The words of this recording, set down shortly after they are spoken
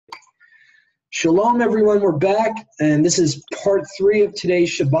Shalom, everyone. We're back, and this is part 3 of today's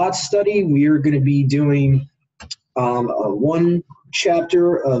Shabbat study. We are going to be doing one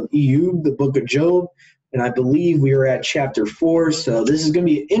chapter of Ayub, the book of Job, and I believe we are at chapter 4. So this is going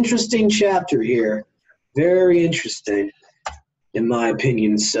to be an interesting chapter here. Very interesting, in my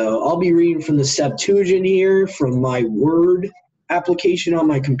opinion. So I'll be reading from the Septuagint here, from my Word application on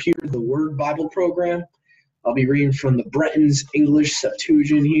my computer, the Word Bible program. I'll be reading from the Brenton's English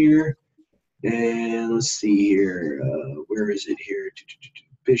Septuagint here. And let's see here. Where is it here?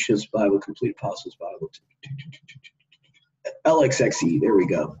 Bishop's Bible, Complete Apostles Bible. LXXE. There we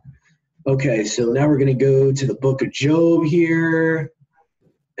go. Okay, so now we're going to go to the book of Job here.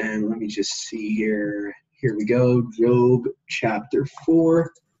 And let me just see here. Here we go. Job chapter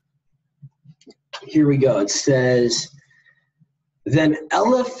 4. Here we go. It says, Then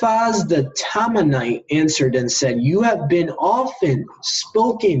Eliphaz the Temanite answered and said, You have been often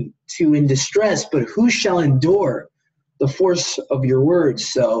spoken to in distress, but who shall endure the force of your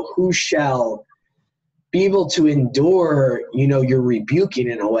words? So who shall be able to endure, your rebuking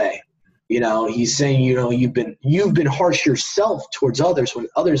in a way? He's saying, you've been harsh yourself towards others when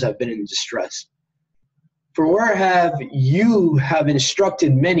others have been in distress. For where have you have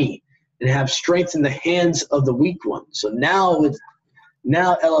instructed many and have strengthened the hands of the weak one? So now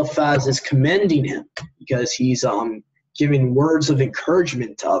Eliphaz is commending him because he's giving words of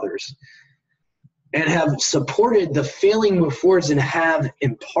encouragement to others and have supported the failing with words and have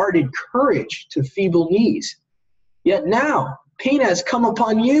imparted courage to feeble knees. Yet now pain has come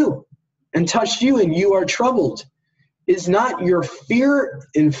upon you and touched you, and you are troubled. Is not your fear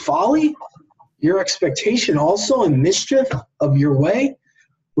in folly, your expectation also in mischief of your way?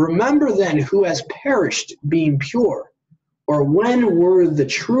 Remember then who has perished being pure, or when were the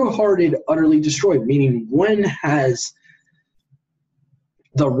true-hearted utterly destroyed? Meaning, when has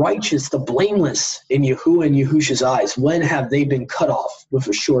the righteous, the blameless in Yahuwah and Yahusha's eyes, when have they been cut off with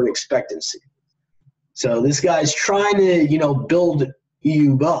a short expectancy? So this guy's trying to, build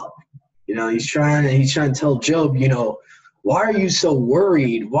Ayub up. He's trying to tell Job, why are you so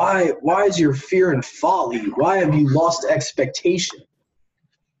worried? Why is your fear in folly? Why have you lost expectation?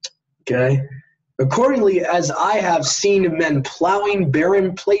 Okay. Accordingly, as I have seen men plowing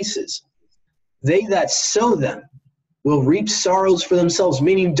barren places, they that sow them will reap sorrows for themselves.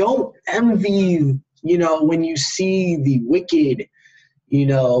 Meaning, don't envy, when you see the wicked,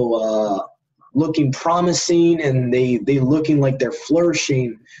 looking promising and they looking like they're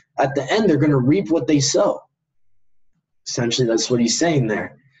flourishing. At the end, they're going to reap what they sow. Essentially, that's what he's saying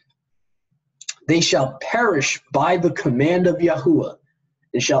there. They shall perish by the command of Yahuwah,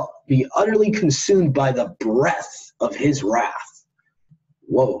 and shall be utterly consumed by the breath of his wrath.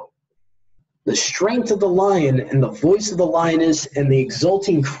 Whoa. The strength of the lion and the voice of the lioness and the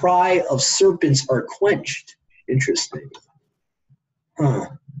exulting cry of serpents are quenched. Interesting. The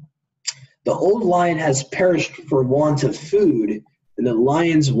old lion has perished for want of food, and the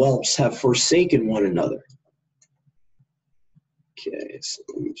lion's whelps have forsaken one another. Okay, so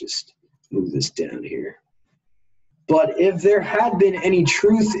let me just move this down here. But if there had been any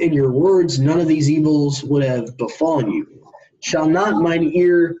truth in your words, none of these evils would have befallen you. Shall not mine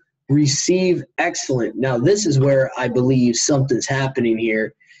ear receive excellent? Now, this is where I believe something's happening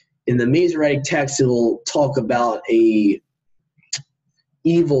here. In the Masoretic text, it will talk about a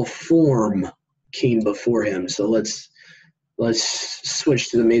evil form came before him. So let's switch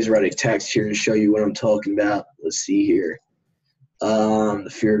to the Masoretic text here to show you what I'm talking about. Let's see here. The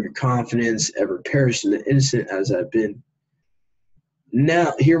fear of your confidence, ever perish in the innocent as I've been.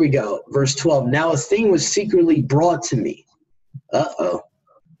 Now, here we go. Verse 12. Now a thing was secretly brought to me. Uh-oh.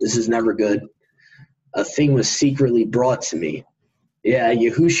 This is never good. A thing was secretly brought to me. Yeah,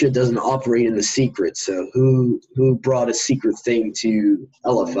 Yahusha doesn't operate in the secret, so who brought a secret thing to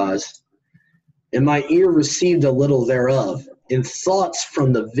Eliphaz? And my ear received a little thereof, in thoughts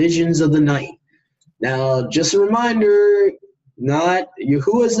from the visions of the night. Now, just a reminder,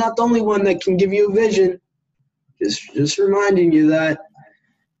 Yahuwah is not the only one that can give you a vision. Just reminding you that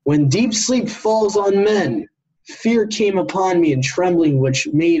when deep sleep falls on men, fear came upon me and trembling, which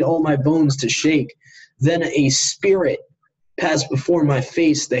made all my bones to shake. Then a spirit passed before my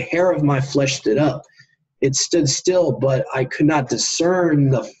face, the hair of my flesh stood up. It stood still, but I could not discern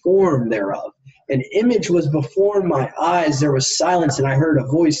the form thereof. An image was before my eyes, there was silence, and I heard a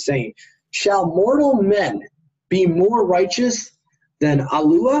voice saying, Shall mortal men be more righteous than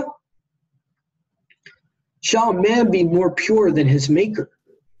Alua? Shall a man be more pure than his maker?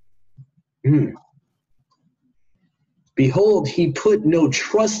 Behold, he put no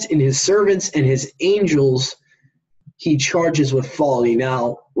trust in his servants, and his angels he charges with folly.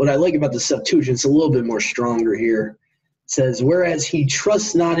 Now, what I like about the Septuagint, it's a little bit more stronger here. It says, whereas he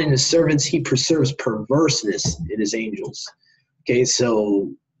trusts not in his servants, he preserves perverseness in his angels. Okay,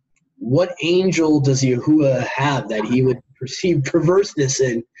 so what angel does Yahuwah have that he would perceive perverseness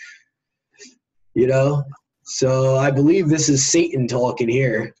in? You know? So I believe this is Satan talking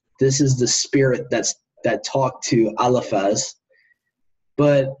here. This is the spirit that talked to Eliphaz.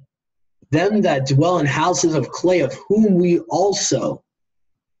 But them that dwell in houses of clay, of whom we also,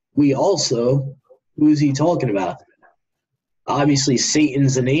 who is he talking about? Obviously,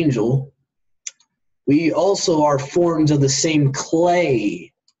 Satan's an angel. We also are formed of the same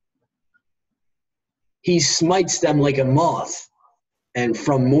clay. He smites them like a moth, and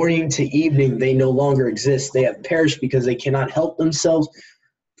from morning to evening they no longer exist. They have perished because they cannot help themselves,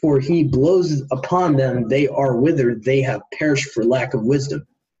 for he blows upon them, they are withered, they have perished for lack of wisdom.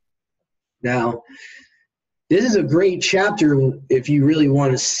 Now, this is a great chapter if you really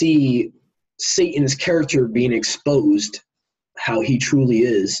want to see Satan's character being exposed, how he truly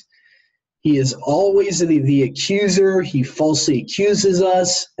is. He is always the accuser. He falsely accuses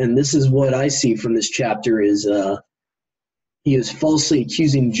us, and this is what I see from this chapter is he is falsely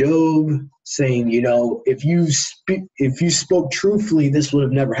accusing Job, saying, you know, if you spoke truthfully, this would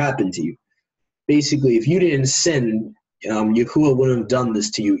have never happened to you. Basically, if you didn't sin, Yahuwah wouldn't have done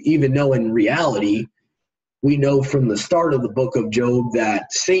this to you, even though in reality, we know from the start of the book of Job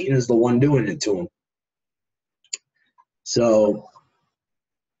that Satan is the one doing it to him. So,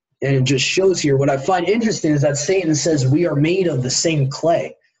 and it just shows here, what I find interesting is that Satan says we are made of the same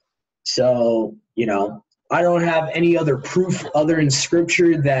clay. So, you know, I don't have any other proof other in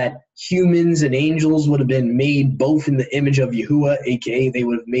Scripture that humans and angels would have been made both in the image of Yahuwah, a.k.a. they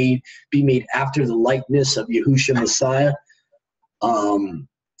would have be made after the likeness of Yahushua Messiah.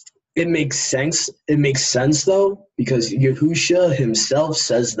 It makes sense. It makes sense, though, because Yahushua himself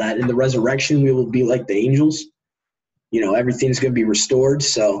says that in the resurrection we will be like the angels. You know, everything's going to be restored.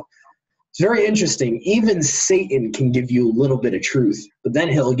 So it's very interesting. Even Satan can give you a little bit of truth, but then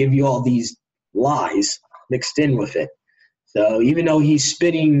he'll give you all these lies mixed in with it. So even though he's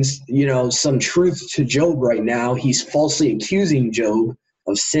spitting, you know, some truth to Job right now, he's falsely accusing Job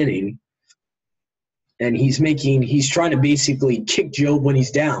of sinning. And he's trying to basically kick Job when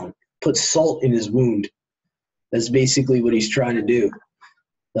he's down, put salt in his wound. That's basically what he's trying to do.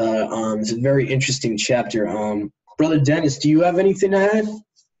 It's a very interesting chapter. Brother Dennis, do you have anything to add?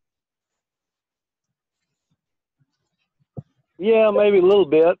 Yeah, maybe a little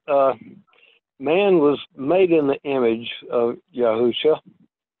bit. Man was made in the image of Yahushua.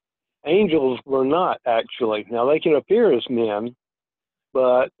 Angels were not, actually. Now, they can appear as men,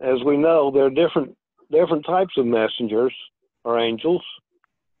 but as we know, there are different types of messengers or angels.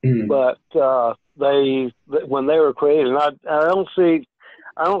 But when they were created, and I don't see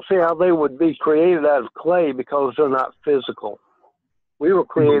how they would be created out of clay because they're not physical. We were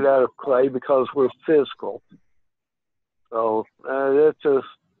created out of clay because we're physical. So that's just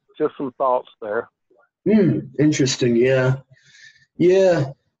some thoughts there. Interesting. Yeah.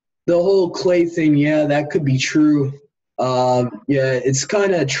 The whole clay thing. Yeah, that could be true. It's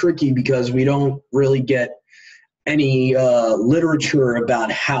kind of tricky because we don't really get any literature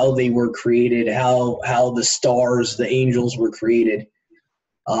about how they were created, how the stars, the angels were created.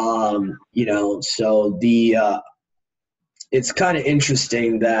 You know, so it's kind of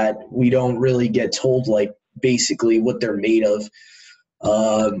interesting that we don't really get told like basically what they're made of.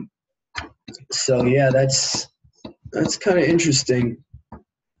 So yeah, that's kind of interesting.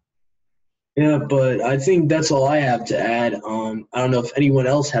 Yeah, but I think that's all I have to add. I don't know if anyone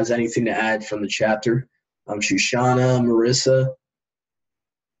else has anything to add from the chapter. Shoshana, Marissa.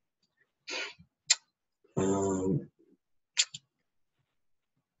 All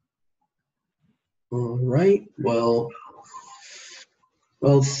right. Well,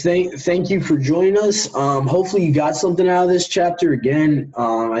 thank you for joining us. Hopefully you got something out of this chapter. Again,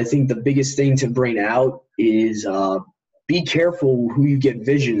 I think the biggest thing to bring out is be careful who you get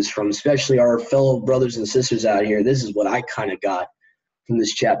visions from, especially our fellow brothers and sisters out here. This is what I kind of got from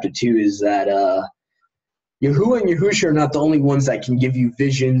this chapter too, is that Yahuwah and Yahushua are not the only ones that can give you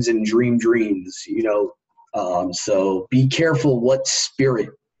visions and dreams, you know. So be careful what spirit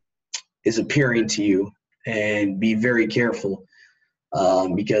is appearing to you, and be very careful.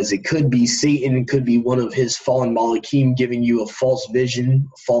 Because it could be Satan, it could be one of his fallen Malachim giving you a false vision,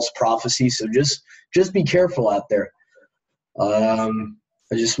 a false prophecy. So just be careful out there.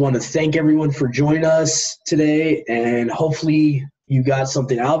 I just want to thank everyone for joining us today, and hopefully you got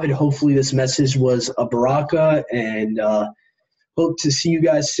something out of it. Hopefully this message was a baraka, and hope to see you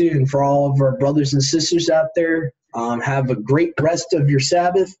guys soon. For all of our brothers and sisters out there, Have a great rest of your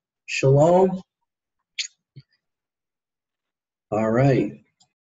Sabbath. Shalom. All right.